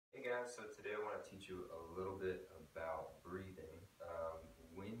guys, so today I want to teach you a little bit about breathing.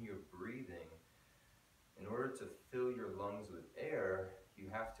 When you're breathing, in order to fill your lungs with air, you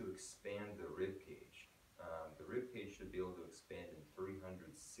have to expand the rib cage. The rib cage should be able to expand in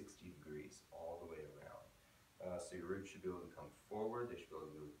 360 degrees all the way around. So your ribs should be able to come forward, they should be able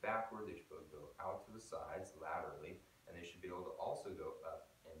to go backward, they should be able to go out to the sides laterally, and they should be able to also go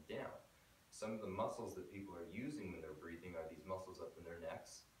up and down. Some of the muscles that people are using when they're breathing are these muscles up in their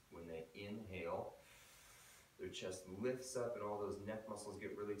necks. When they inhale, their chest lifts up and all those neck muscles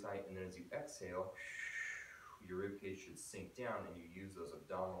get really tight, and then as you exhale, your rib cage should sink down and you use those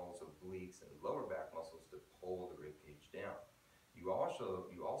abdominals, obliques, and lower back muscles to pull the rib cage down. You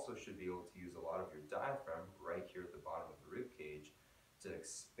also should be able to use a lot of your diaphragm right here at the bottom of the rib cage to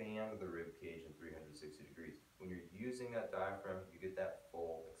expand the rib cage in 360 degrees. When you're using that diaphragm, you get that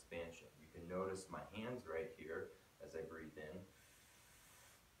full expansion. You can notice my hands right here as I breathe in.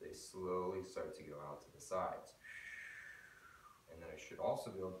 They slowly start to go out to the sides. And then I should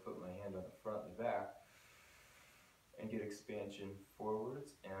also be able to put my hand on the front and the back and get expansion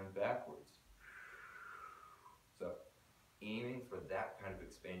forwards and backwards. So aiming for that kind of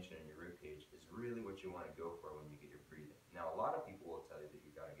expansion in your rib cage is really what you want to go for when you get your breathing. Now, a lot of people will tell you that you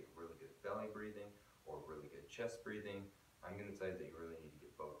got to get really good belly breathing or really good chest breathing. I'm going to tell you that you really need to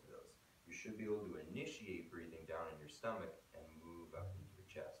get both of those. You should be able to initiate breathing down in your stomach and move up into your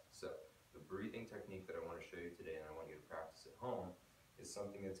chest. So the breathing technique that I want to show you today and I want you to practice at home is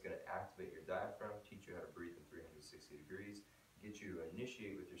something that's going to activate your diaphragm, teach you how to breathe in 360 degrees, get you to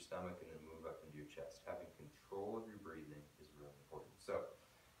initiate with your stomach and then move up into your chest. Having control of your breathing is really important. So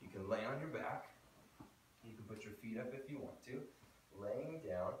you can lay on your back, you can put your feet up if you want to, laying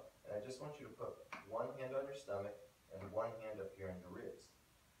down, and I just want you to put one hand on your stomach and one hand up here on your ribs.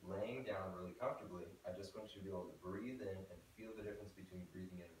 Laying down really comfortably, I just want you to be able to breathe in and feel the difference between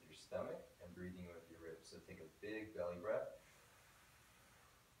breathing in with your stomach and breathing in with your ribs. So take a big belly breath.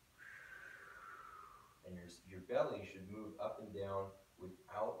 And your belly should move up and down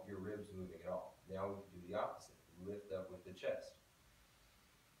without your ribs moving at all. Now we can do the opposite. Lift up with the chest.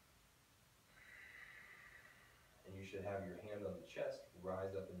 And you should have your hand on the chest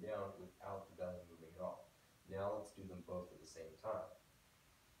rise up and down without the belly moving at all. Now let's do them both at the same time.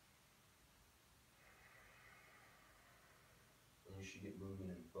 And you should get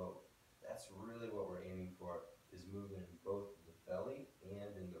movement in both. That's really what we're aiming for, is movement in both the belly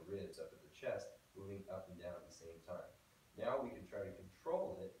and in the ribs up at the chest, moving up and down at the same time. Now we can try to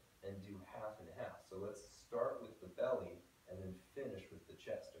control it and do half and half. So let's start with the belly and then finish with the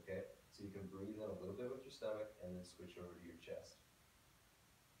chest, okay? So you can breathe in a little bit with your stomach and then switch over to your chest.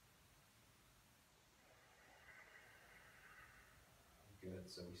 Good,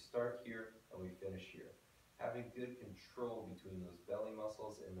 so we start here and we finish here. Having good control between those belly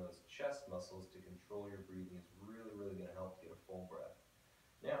muscles and those chest muscles to control your breathing is really, really going to help get a full breath.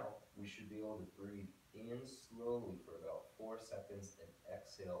 Now, we should be able to breathe in slowly for about 4 seconds and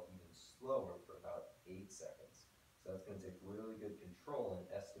exhale even slower for about 8 seconds. So that's going to take really good control and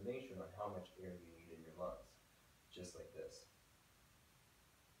estimation on how much air you need in your lungs. Just like this.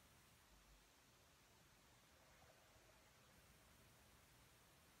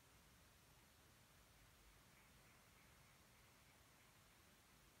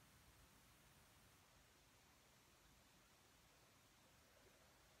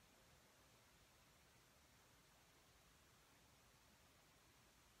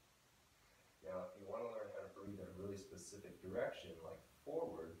 Now, if you want to learn how to breathe in a really specific direction, like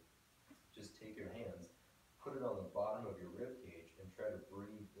forward, just take your hands, put it on the bottom of your rib cage, and try to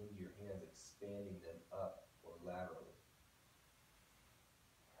breathe into your hands, expanding them up or laterally.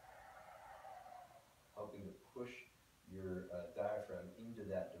 Helping to push your diaphragm into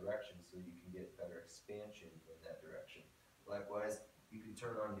that direction so you can get better expansion in that direction. Likewise, you can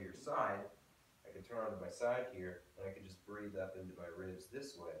turn onto your side. I can turn onto my side here, and I can just breathe up into my ribs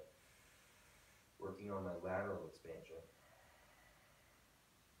this way, working on my lateral expansion.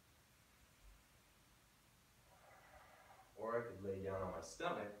 Or I could lay down on my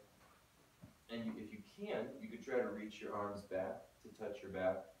stomach, and if you can, you could try to reach your arms back to touch your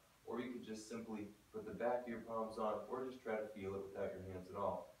back, or you could just simply put the back of your palms on, or just try to feel it without your hands at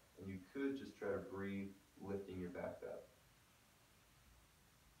all. And you could just try to breathe, lifting your back up.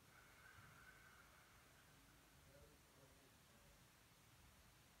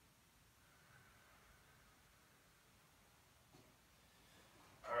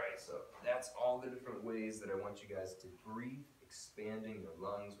 Alright, so that's all the different ways that I want you guys to breathe, expanding your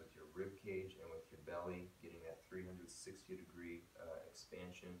lungs with your rib cage and with your belly, getting that 360-degree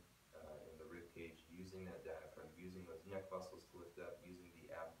expansion in the rib cage, using that diaphragm, using those neck muscles to lift up, using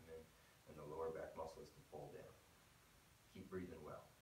the abdomen